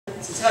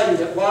to tell you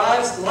that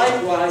wives,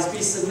 likewise,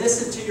 be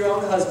submissive to your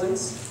own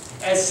husbands.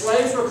 As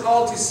slaves were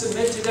called to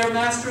submit to their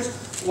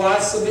masters,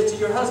 wives, submit to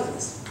your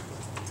husbands.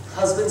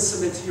 Husbands,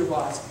 submit to your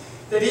wives.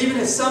 That even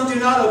if some do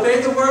not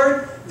obey the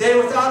word, they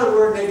without a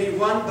word may be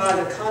won by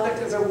the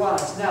conduct of their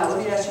wives. Now, let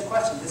me ask you a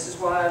question. This is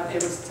why I'm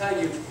able to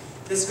tell you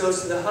this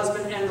goes to the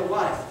husband and the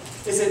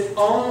wife. Is it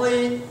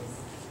only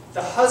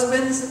the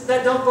husbands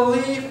that don't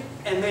believe,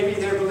 and maybe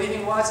their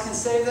believing wives can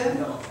save them?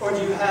 No. Or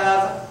do you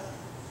have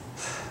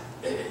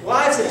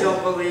wives that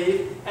don't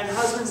believe and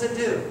husbands that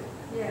do?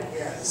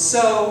 Yes.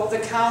 So the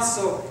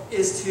counsel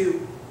is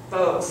to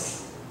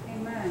both.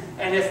 Amen.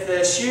 And if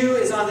the shoe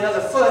is on the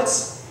other foot,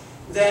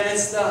 then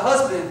it's the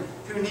husband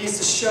who needs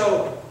to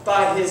show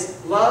by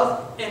his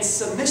love and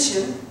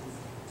submission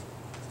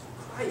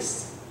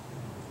Christ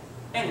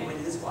and win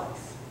his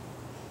wife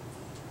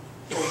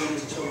or win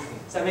his children.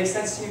 Does that make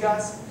sense to you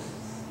guys?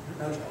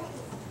 Okay.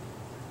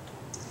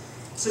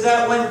 So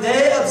that when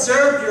they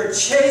observe your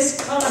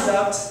chaste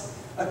conduct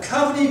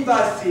accompanied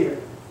by fear,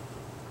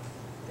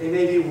 they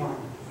may be won.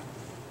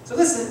 So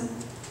listen,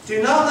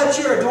 do not let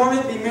your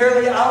adornment be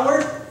merely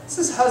outward. This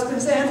is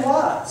husbands and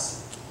wives.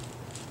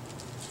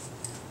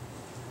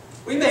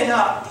 We may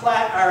not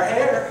plait our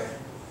hair.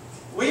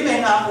 We may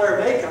not wear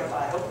makeup.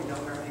 I hope we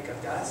don't wear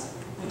makeup, guys.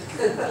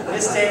 In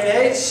this day and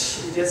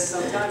age, you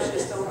sometimes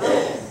just don't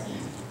know.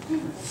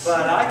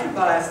 But I can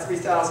buy a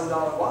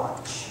 $3,000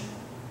 watch.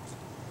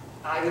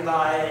 I can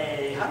buy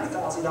a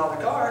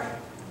 $100,000 car.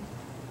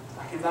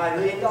 I can buy $1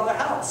 million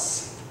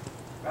house.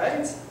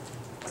 Right?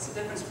 What's the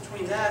difference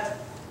between that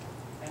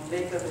and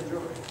makeup and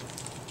jewelry?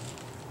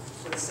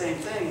 It's the same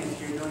thing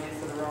if you're doing it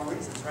for the wrong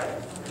reasons,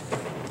 right?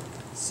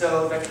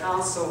 So the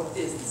counsel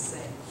is the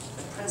same.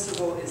 The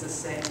principle is the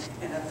same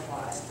and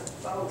applies to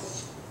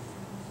both.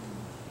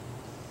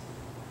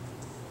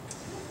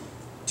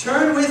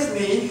 Turn with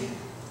me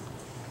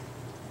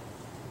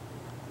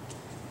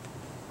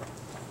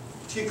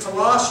to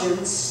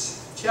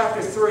Colossians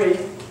chapter 3.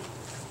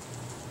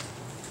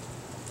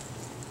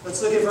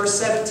 Let's look at verse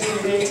 17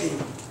 and 18.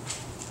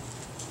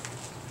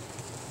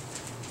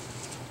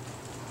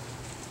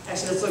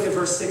 Actually, let's look at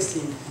verse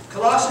 16.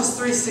 Colossians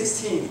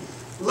 3:16.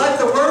 Let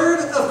the word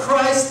of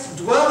Christ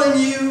dwell in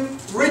you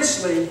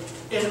richly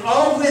in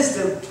all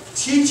wisdom,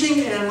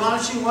 teaching and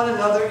admonishing one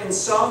another in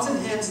psalms and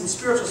hymns and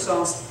spiritual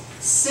songs,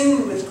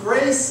 singing with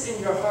grace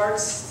in your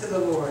hearts to the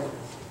Lord.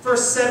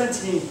 Verse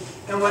 17.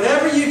 And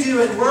whatever you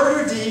do in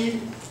word or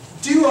deed,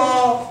 do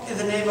all in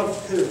the name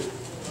of who?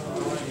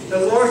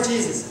 The Lord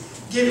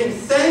Jesus, giving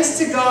thanks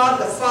to God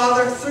the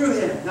Father through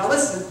Him. Now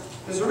listen,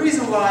 there's a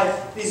reason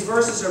why these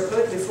verses are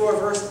put before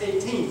verse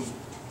 18.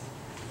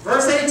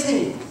 Verse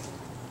 18.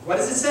 What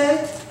does it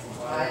say?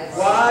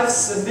 Wives,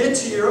 submit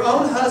to your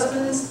own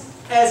husbands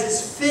as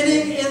is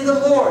fitting in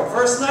the Lord.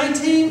 Verse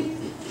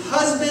 19.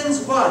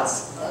 Husbands, what?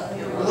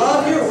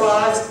 Love your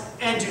wives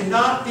and do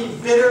not be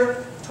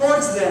bitter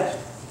towards them.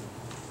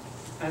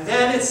 And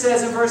then it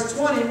says in verse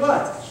 20,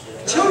 what?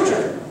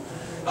 Children,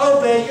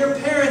 obey your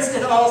parents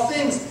in all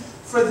things,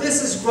 for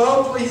this is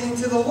well-pleasing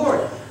to the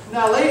Lord.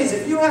 Now, ladies,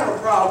 if you have a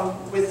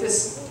problem with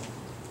this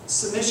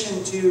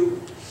submission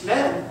to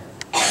men,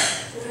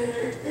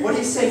 what do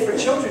you say for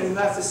children who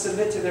have to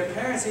submit to their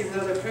parents even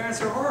though their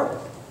parents are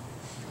horrible?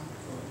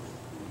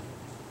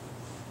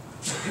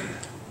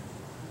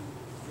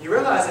 You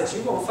realize that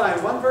you won't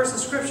find one verse in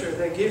Scripture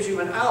that gives you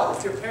an out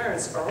if your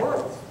parents are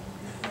horrible.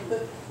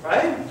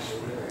 Right?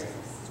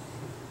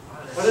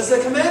 What does the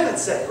commandment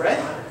say, right?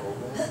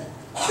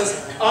 It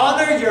says,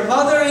 honor your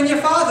mother and your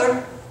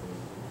father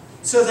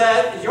so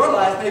that your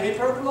life may be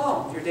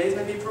prolonged, your days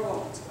may be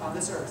prolonged on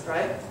this earth,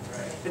 right?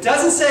 It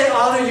doesn't say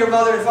honor your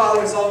mother and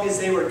father as long as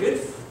they were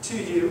good to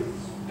you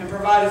and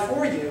provided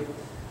for you.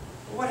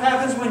 What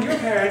happens when your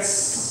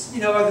parents,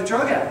 are the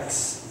drug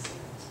addicts?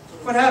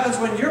 What happens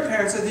when your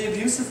parents are the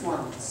abusive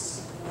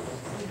ones?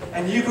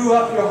 And you grew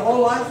up your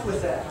whole life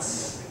with that.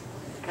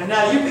 And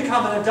now you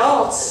become an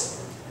adult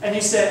and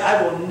you say,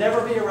 I will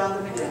never be around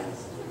them again.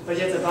 But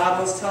yet the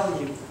Bible is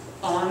telling you,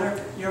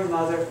 honor your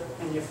mother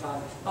and your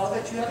father. Oh,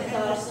 that you have a It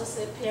hand? also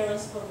says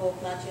parents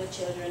provoke not your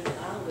children to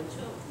anger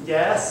too.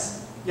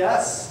 Yes,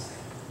 yes.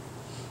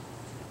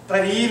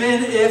 But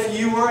even if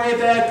you were a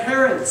bad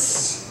parent,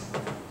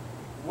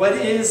 what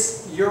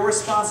is your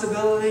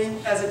responsibility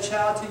as a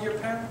child to your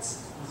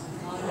parents?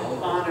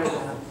 Honor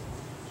them.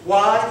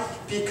 Why?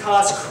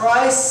 Because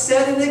Christ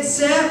set an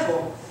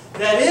example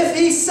that if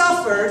He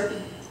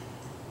suffered,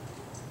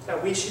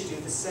 that we should do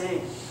the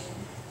same.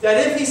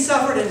 That if He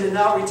suffered and did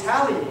not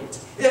retaliate,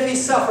 if He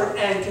suffered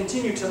and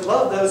continued to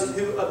love those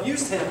who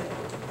abused Him,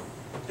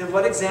 then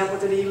what example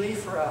did He leave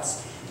for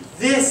us?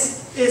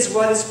 This is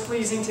what is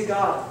pleasing to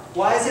God.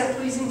 Why is that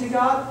pleasing to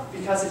God?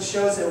 Because it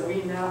shows that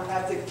we now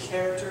have the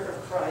character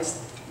of Christ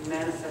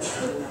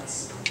manifested in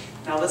us.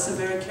 Now listen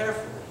very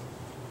carefully.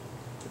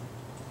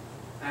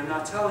 I'm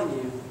not telling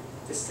you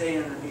to stay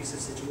in an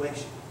abusive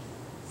situation.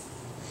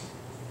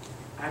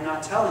 I'm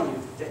not telling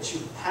you that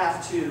you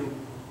have to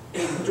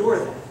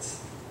endure that.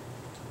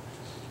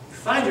 You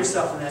find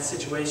yourself in that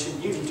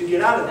situation, you need to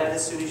get out of that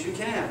as soon as you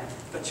can.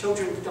 But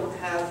children don't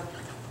have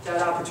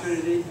that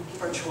opportunity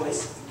or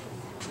choice,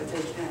 but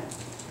they can.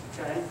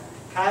 Okay?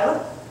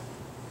 Kyla?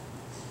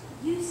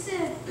 You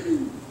said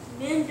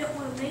men don't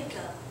wear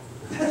makeup.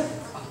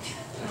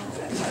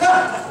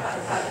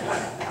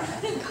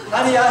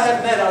 Honey, I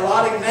have met a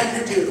lot of men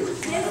who do.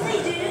 Yes,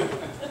 they do.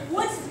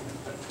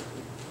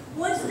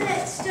 What's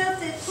that stuff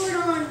they put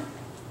on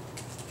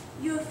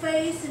your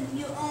face and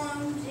your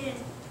arms and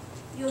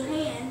your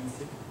hands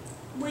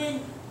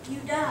when you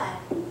die?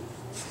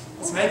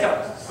 It's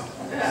makeup.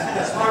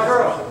 Smart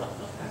girl.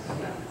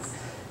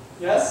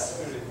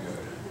 Yes?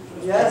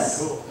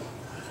 Yes?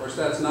 Of course,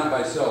 that's not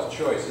by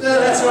self-choice. No,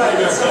 that's right.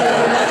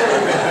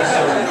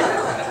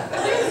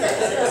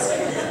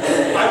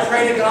 I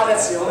pray to God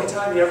that's the only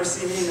time you ever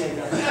see me in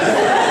makeup.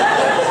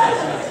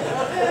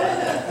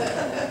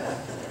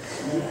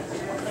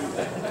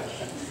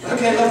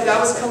 Okay, look, that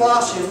was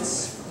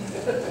Colossians.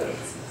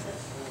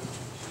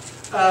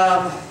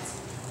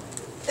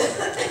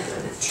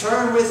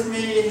 Turn with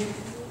me.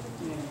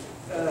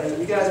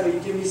 You guys, will you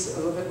give me a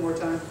little bit more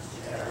time?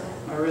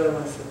 I really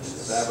want to finish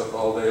this. Sabbath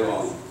all day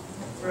long.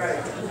 Right.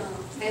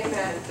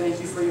 Amen. Thank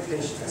you for your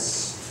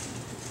patience.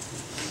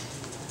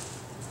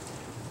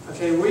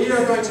 Okay, we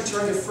are going to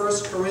turn to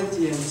 1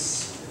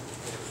 Corinthians.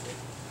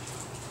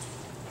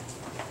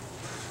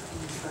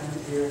 Let me find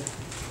it here.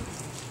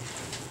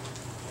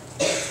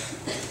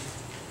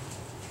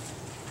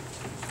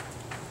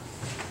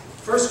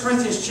 1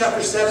 Corinthians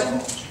chapter 7.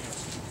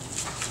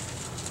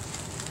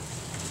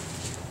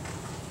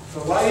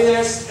 But while you're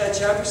there at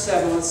chapter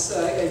 7, let's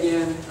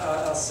again,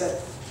 I'll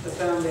set the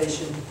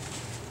foundation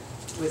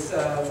with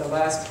the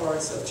last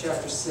parts of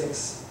chapter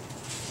 6.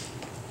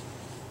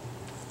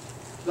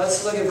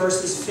 Let's look at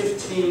verses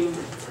 15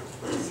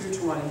 through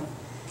 20.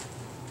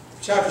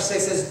 Chapter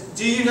 6 says,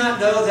 "Do you not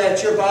know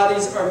that your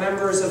bodies are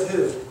members of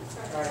who?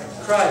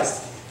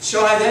 Christ.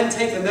 Shall I then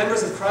take the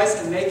members of Christ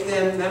and make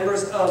them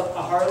members of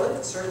a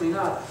harlot? Certainly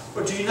not.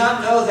 Or do you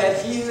not know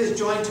that he who is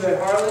joined to a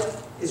harlot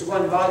is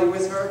one body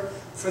with her?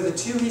 For the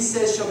two, he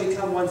says, shall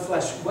become one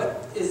flesh."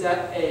 What is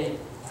that a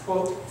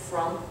quote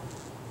from?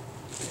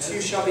 The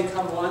two shall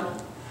become one.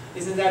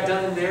 Isn't that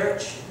done in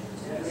marriage?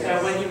 Yes.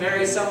 That when you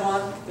marry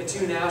someone, the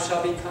two now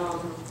shall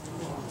become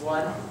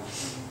one.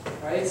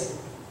 Right?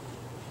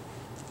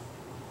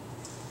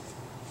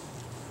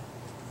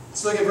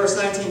 Let's look at verse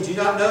 19. "Do you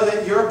not know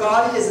that your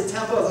body is a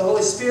temple of the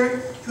Holy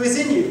Spirit who is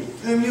in you,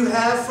 whom you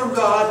have from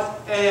God,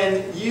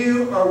 and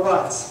you are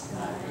what?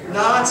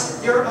 Not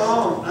your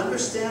own."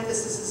 Understand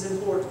this is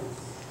important.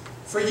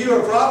 "For you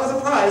are bought with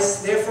a price,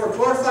 therefore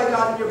glorify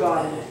God in your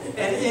body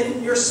and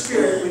in your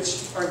spirit,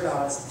 which are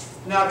God's.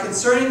 Now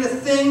concerning the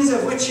things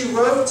of which you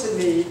wrote to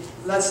me,"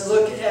 let's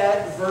look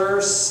at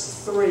verse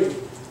 3.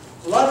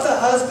 "Let the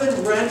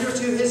husband render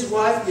to his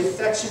wife the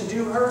affection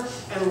due her,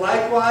 and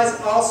likewise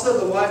also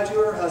the wife to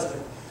her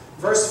husband."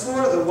 Verse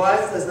 4, "The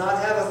wife does not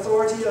have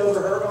authority over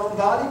her own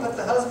body, but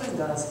the husband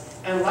does.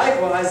 And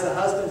likewise the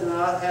husband does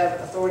not have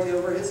authority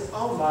over his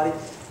own body,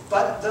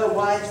 but the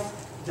wife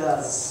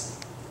does."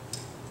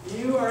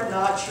 You are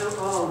not your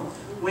own.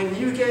 When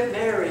you get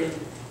married,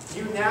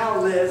 you now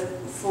live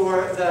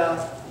for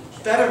the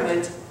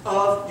betterment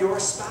of your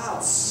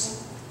spouse.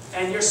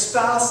 And your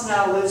spouse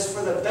now lives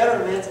for the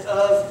betterment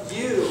of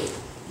you.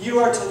 You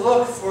are to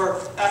look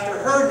after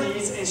her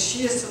needs, and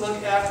she is to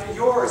look after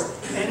yours.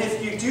 And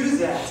if you do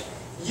that,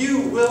 you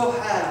will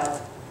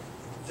have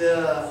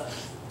the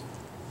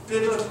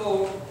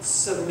biblical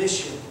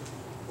submission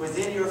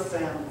within your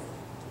family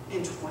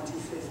in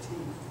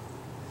 2015.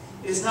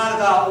 It is not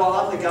about, well,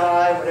 I'm the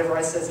guy, whatever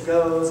I says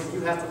goes, and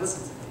you have to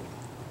listen to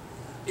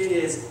me. It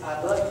is,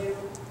 I love you,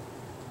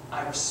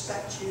 I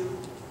respect you,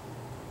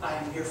 I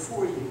am here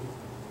for you.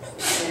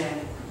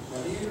 And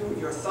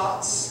your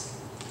thoughts,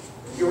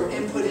 your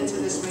input into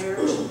this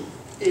marriage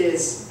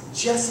is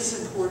just as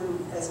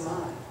important as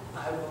mine.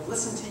 I will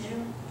listen to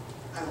you,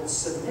 I will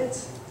submit,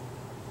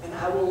 and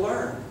I will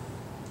learn.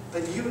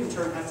 But you in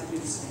turn have to do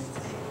the same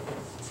thing.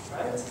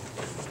 Right?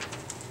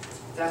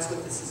 That's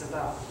what this is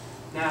about.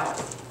 Now,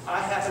 I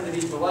happen to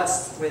be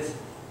blessed with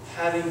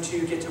having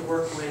to get to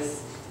work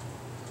with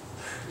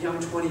young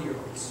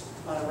 20-year-olds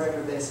on a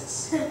regular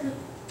basis.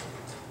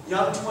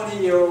 Young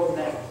 20-year-old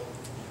men.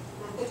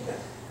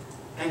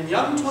 And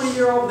young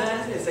 20-year-old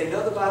men, if they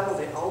know the Bible,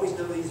 they always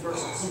know these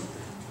verses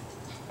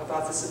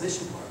about the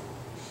submission part.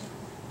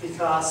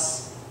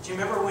 Because, do you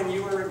remember when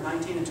you were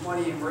 19 and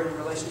 20 and were in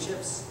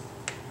relationships?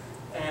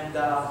 And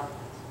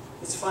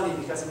it's funny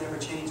because it never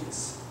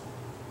changes.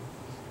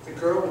 The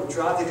girl will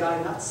drive the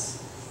guy nuts,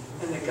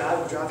 and the guy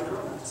will drive the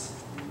girl nuts.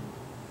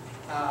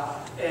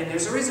 And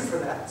there's a reason for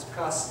that. It's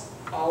because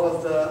all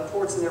of the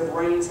ports in their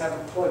brains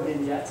haven't plugged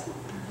in yet.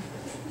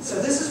 So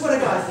this is what a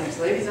guy thinks.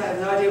 Ladies, I have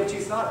no idea what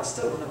you thought. I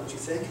still don't know what you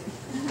think.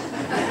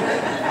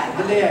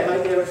 One day I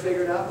might be able to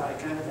figure it out, but I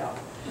kind of doubt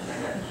it.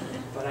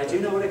 But I do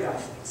know what a guy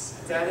thinks.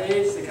 At that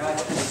age, the guy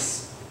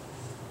thinks,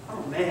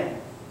 oh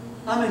man,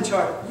 I'm in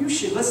charge. You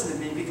should listen to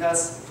me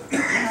because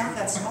you're not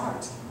that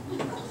smart. You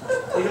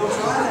don't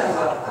drive that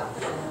well.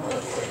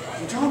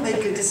 don't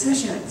make good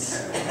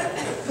decisions.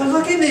 But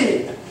look at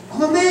me.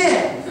 I'm a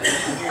man.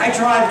 I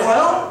drive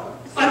well.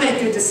 I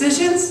make good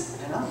decisions.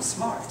 And I'm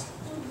smart.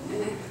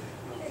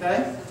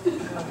 Okay?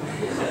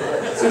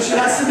 So should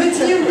I submit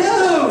to you?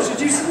 No. Should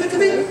you submit to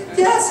me?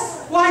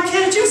 Yes. Why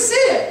can't you see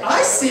it?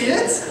 I see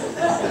it.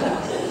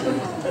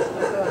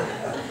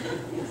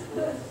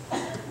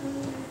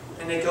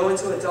 And they go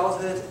into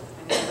adulthood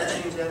and they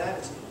never change that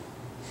attitude.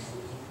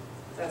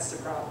 That's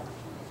the problem.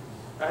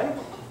 Right?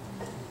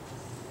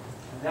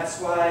 And that's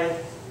why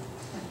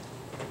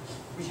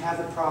we have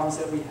the problems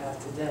that we have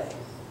today.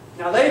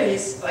 Now,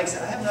 ladies, like I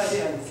said, I have no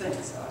idea how you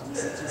think, so I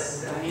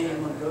don't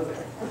even want to go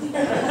there.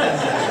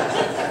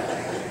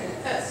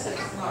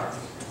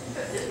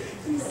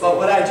 But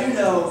what I do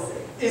know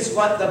is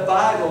what the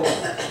Bible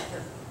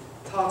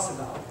talks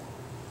about.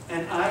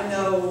 And I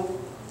know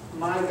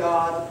my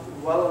God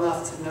well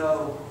enough to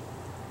know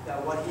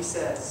that what He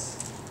says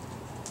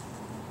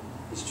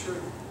is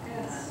true.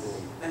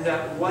 And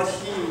that what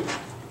He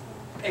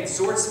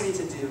exhorts me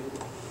to do,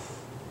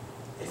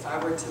 if I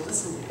were to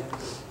listen to Him,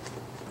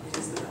 it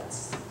is the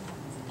best.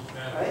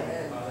 Right?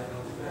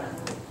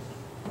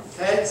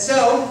 Okay,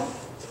 so,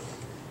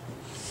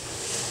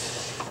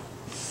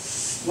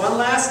 one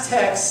last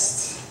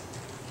text.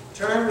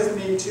 Turn with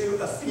me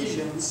to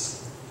Ephesians.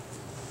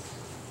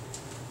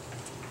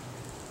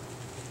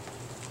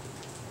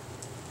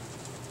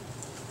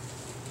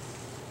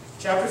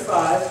 Chapter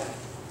 5.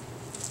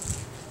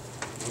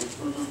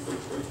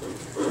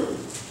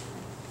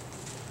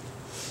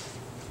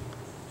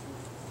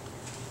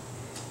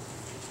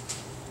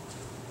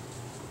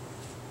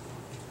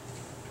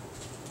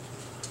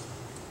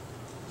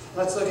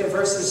 Let's look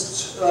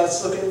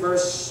at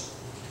verse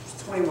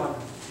 21.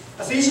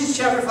 Ephesians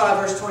chapter 5,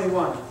 verse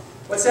 21.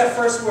 What's that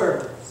first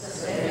word?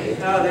 Submit.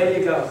 Oh, there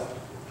you go.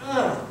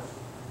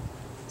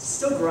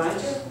 Still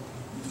grind you?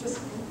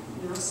 Just,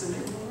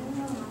 submit.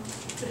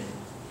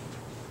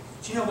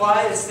 Do you know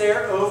why it's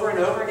there over and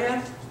over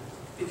again?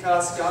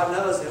 Because God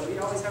knows that we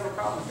always have a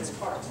problem with this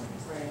part.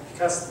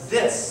 Because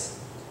this,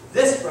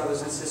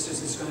 brothers and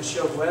sisters, is going to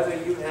show whether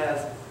you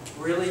have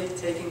really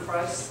taken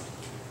Christ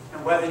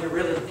and whether you're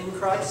really in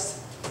Christ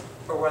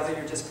or whether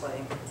you're just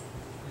playing,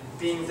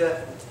 being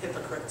the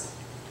hypocrite,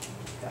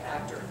 the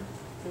actor.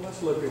 Well,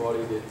 let's look at what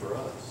He did for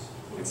us.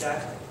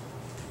 Exactly.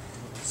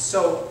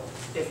 So,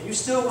 if you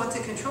still want to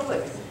control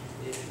everything,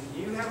 if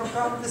you have a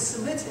problem with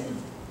submitting,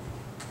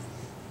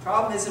 the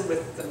problem isn't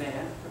with the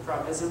man, the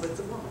problem isn't with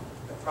the woman.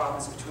 The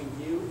problem is between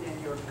you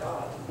and your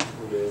God.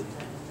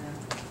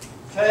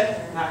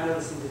 Okay? Now I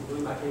noticed you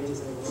blew my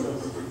pages over. So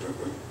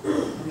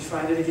let me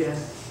find it again.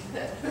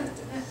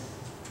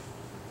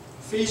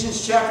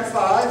 Ephesians chapter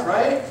 5,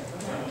 right?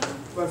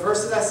 What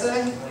verse did I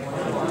say?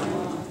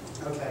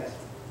 Okay.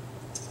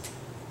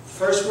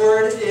 First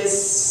word is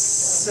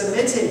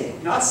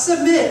submitting. Not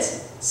submit.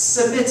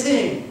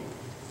 Submitting.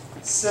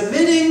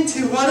 Submitting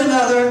to one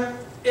another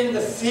in the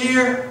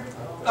fear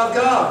of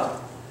God.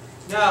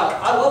 Now,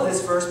 I love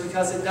this verse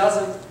because it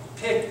doesn't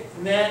pick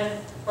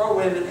men or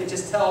women. It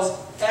just tells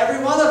every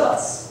one of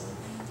us.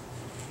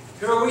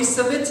 Who are we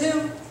submit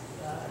to?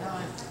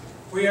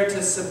 We are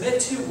to submit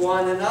to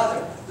one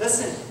another.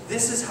 Listen,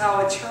 this is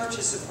how a church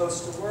is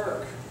supposed to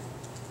work.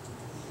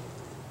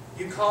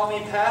 You call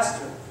me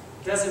pastor.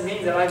 Doesn't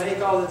mean that I make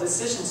all the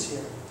decisions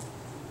here.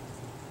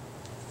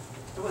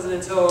 It wasn't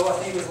until, I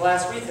think it was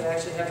last week, that I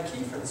actually had a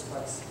key for this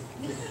place.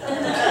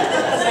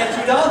 Thank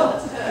you,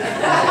 Donald.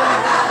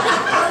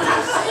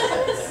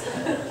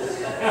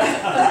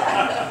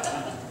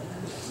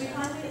 We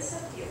kindly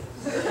accept you.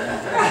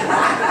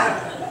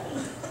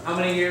 How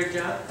many years,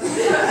 John?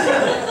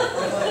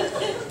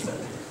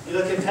 You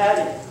look at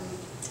Patty.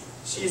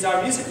 She's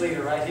our music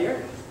leader right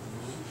here.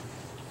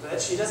 But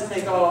she doesn't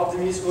make all of the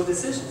musical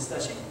decisions,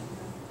 does she?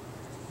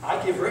 I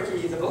give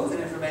Ricky the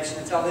bulletin information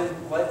and tell him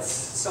what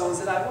songs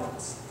that I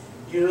want.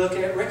 You look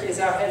at Ricky as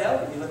our head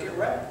elder. You look at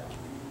Ray.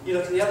 You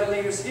look at the other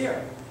leaders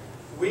here.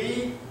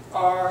 We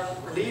are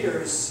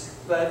leaders,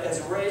 but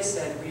as Ray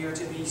said, we are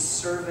to be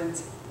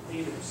servant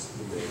leaders,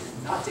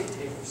 not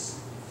dictators.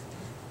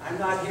 I'm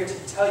not here to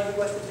tell you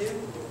what to do.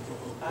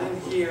 I'm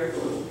here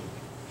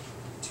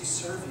to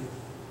serve you.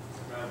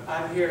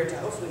 I'm here to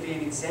hopefully be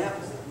an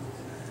example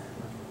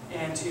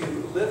and to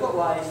live a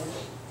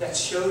life that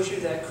shows you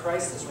that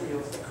Christ is real,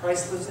 that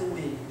Christ lives in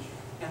me,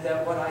 and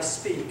that what I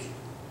speak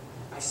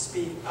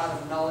out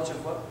of knowledge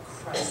of what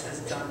Christ has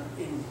done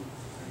in me.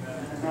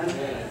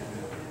 Amen?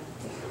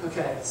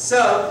 Okay,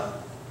 so,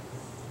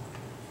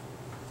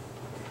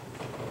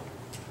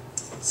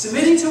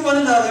 submitting to one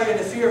another in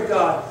the fear of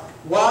God.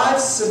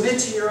 Wives, submit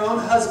to your own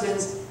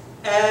husbands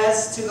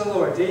as to the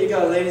Lord. There you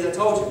go, ladies, I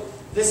told you.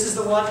 This is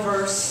the one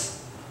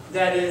verse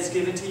that is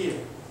given to you.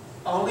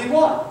 Only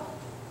one.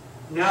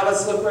 Now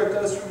let's look where it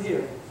goes from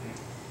here.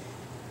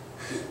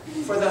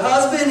 For the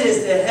husband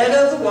is the head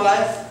of the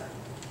wife,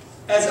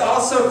 as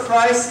also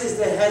Christ is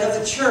the head of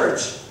the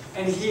church,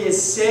 and He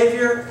is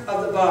Savior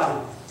of the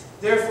body.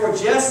 Therefore,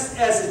 just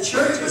as the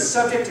church is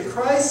subject to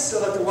Christ, so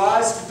let the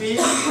wives be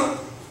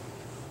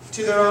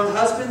to their own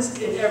husbands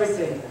in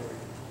everything.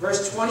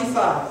 Verse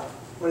 25.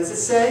 What does it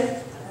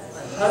say?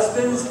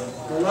 Husbands,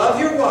 love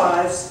your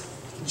wives,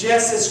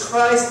 just as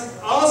Christ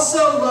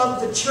also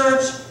loved the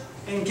church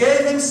and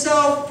gave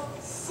himself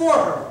for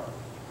her.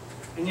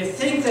 And you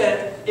think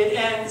that it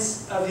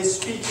ends of his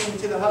speaking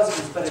to the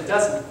husbands, but it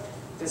doesn't.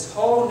 This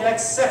whole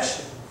next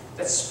section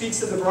that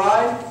speaks of the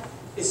bride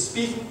is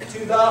speaking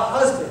to the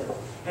husband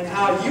and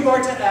how you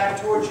are to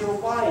act towards your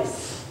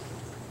wife.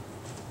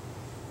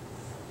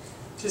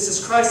 Just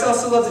as Christ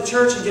also loved the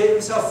church and gave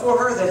himself for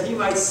her, that he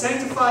might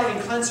sanctify and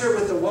cleanse her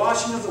with the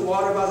washing of the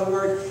water by the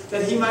word,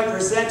 that he might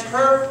present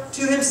her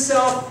to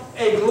himself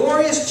a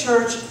glorious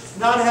church,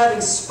 not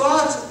having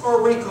spot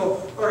or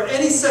wrinkle or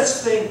any such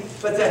thing,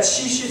 but that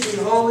she should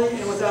be holy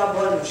and without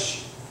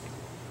blemish.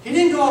 He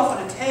didn't go off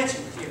on a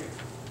tangent here.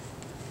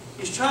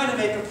 He's trying to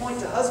make a point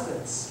to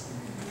husbands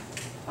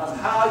of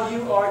how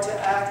you are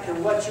to act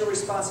and what your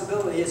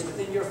responsibility is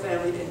within your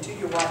family and to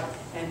your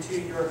wife and to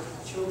your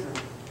children.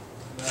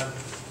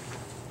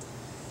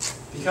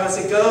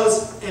 Because it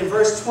goes in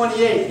verse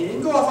 28. He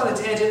didn't go off on a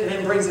tangent and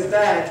then brings it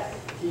back.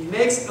 He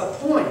makes a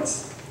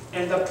point.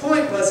 And the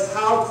point was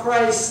how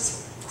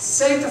Christ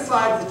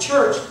sanctified the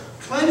church,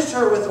 cleansed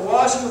her with the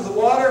washing of the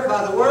water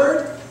by the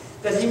word,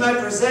 that he might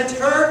present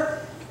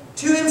her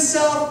to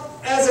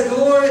himself as a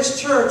glorious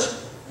church,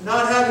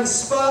 not having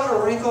spot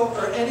or wrinkle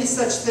or any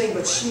such thing,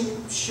 but she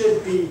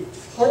should be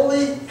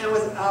holy and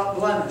without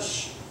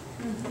blemish.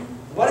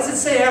 What does it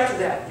say after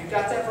that? You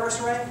got that verse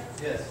right?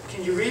 Yes.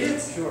 Can you read it?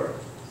 Sure.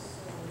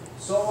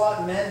 So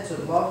ought men to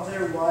love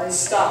their wives.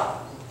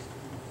 Stop.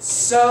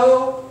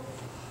 So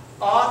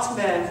ought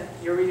men,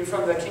 you're reading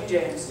from the King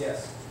James.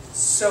 Yes.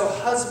 So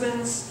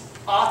husbands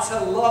ought to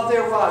love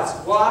their wives.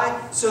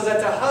 Why? So that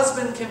the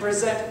husband can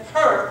present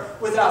her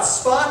without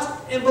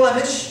spot and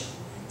blemish,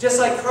 just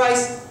like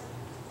Christ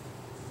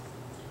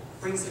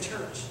brings the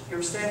church. You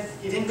understand?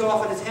 He didn't go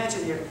off on a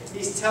tangent here.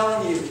 He's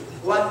telling you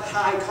what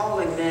high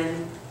calling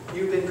men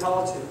you've been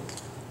called to.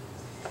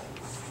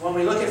 When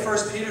we look at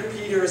 1 Peter,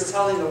 Peter is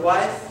telling the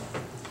wife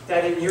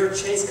that in your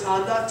chaste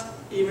conduct,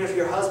 even if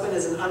your husband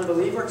is an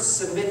unbeliever,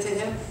 submit to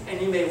him and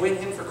you may win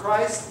him for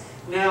Christ.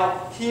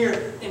 Now,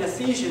 here in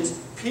Ephesians,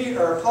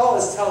 Paul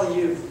is telling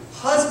you,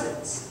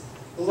 husbands,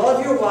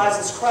 love your wives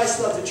as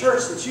Christ loved the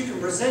church, so that you can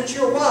present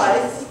your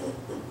wife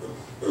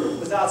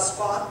without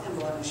spot and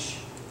blemish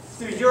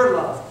through your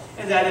love.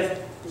 And that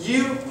if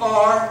you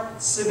are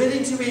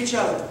submitting to each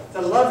other,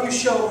 the love you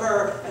show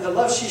her and the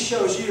love she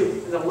shows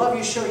you and the love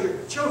you show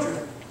your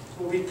children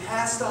will be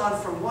passed on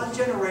from one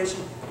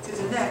generation to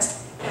the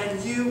next,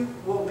 and you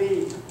will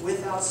be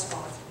without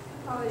spot.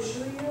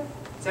 Hallelujah.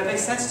 Does that make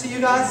sense to you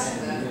guys?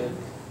 Amen.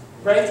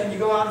 Ray, can you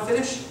go on and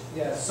finish?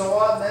 Yes. So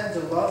ought men to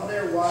love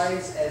their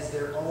wives as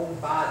their own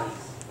bodies.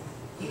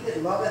 He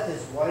that loveth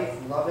his wife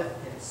loveth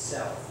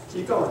himself.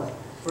 Keep going.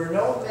 For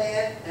no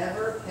man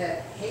ever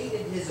hath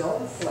hated his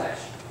own flesh,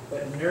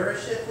 but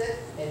nourisheth it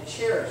and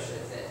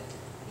cherisheth it,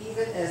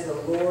 even as the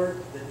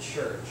Lord the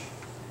church.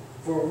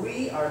 For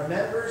we are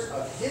members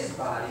of his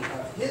body,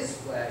 of his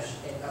flesh,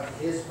 and of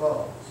his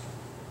bones.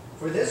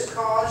 For this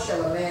cause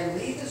shall a man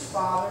leave his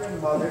father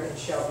and mother, and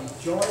shall be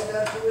joined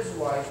unto his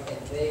wife,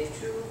 and they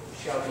two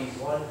shall be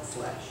one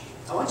flesh.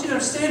 I want you to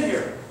understand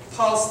here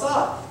Paul's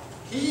thought.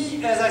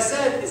 He, as I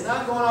said, is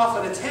not going off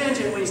on a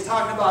tangent when he's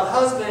talking about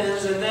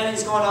husbands, and then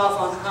he's going off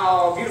on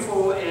how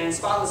beautiful and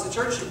spotless the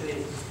church should be.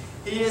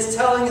 He is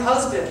telling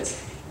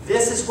husbands,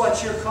 this is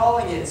what your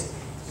calling is.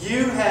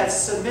 You have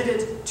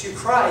submitted to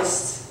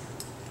Christ,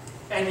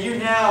 and you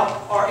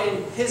now are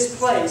in his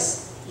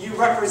place. You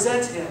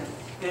represent him.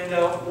 And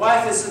the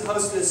wife is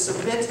supposed to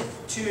submit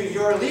to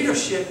your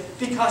leadership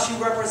because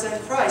you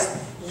represent Christ.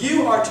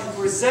 You are to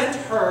present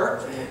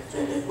her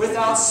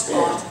without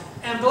spot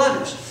and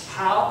blemish.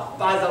 How?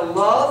 By the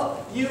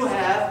love you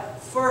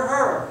have for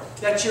her.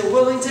 That you're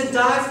willing to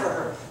die for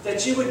her.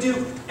 That you would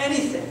do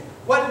anything.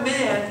 What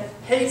man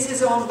hates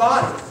his own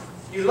body?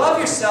 You love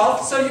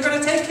yourself, so you're going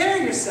to take care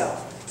of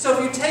yourself. So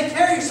if you take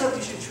care of yourself,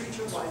 you should treat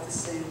your wife the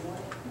same way.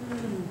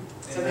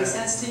 Does that make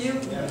sense to you?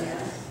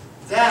 Yeah.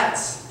 That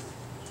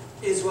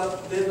is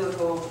what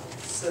biblical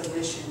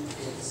submission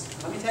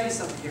is. Let me tell you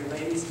something here,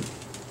 ladies.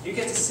 You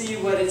get to see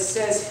what it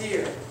says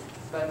here.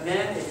 But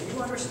men, if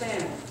you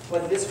understand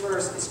what this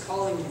verse is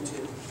calling you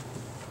to,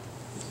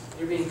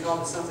 you're being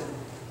called to something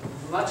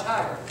much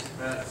higher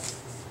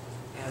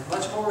and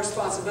much more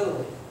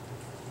responsibility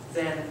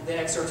than the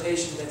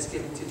exhortation that's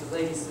given to the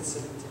ladies that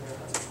submit to their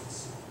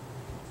husbands.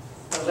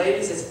 The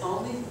ladies, it's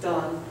only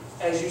done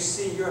as you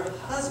see your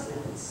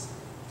husbands,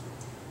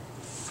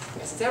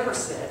 as Deborah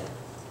said,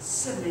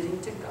 submitting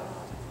to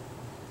God.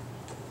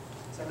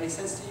 Does that make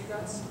sense to you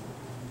guys?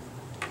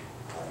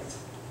 All right.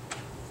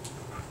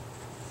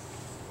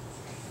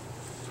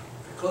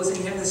 Our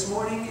closing hymn this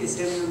morning is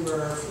hymn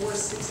number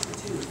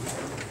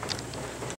 462.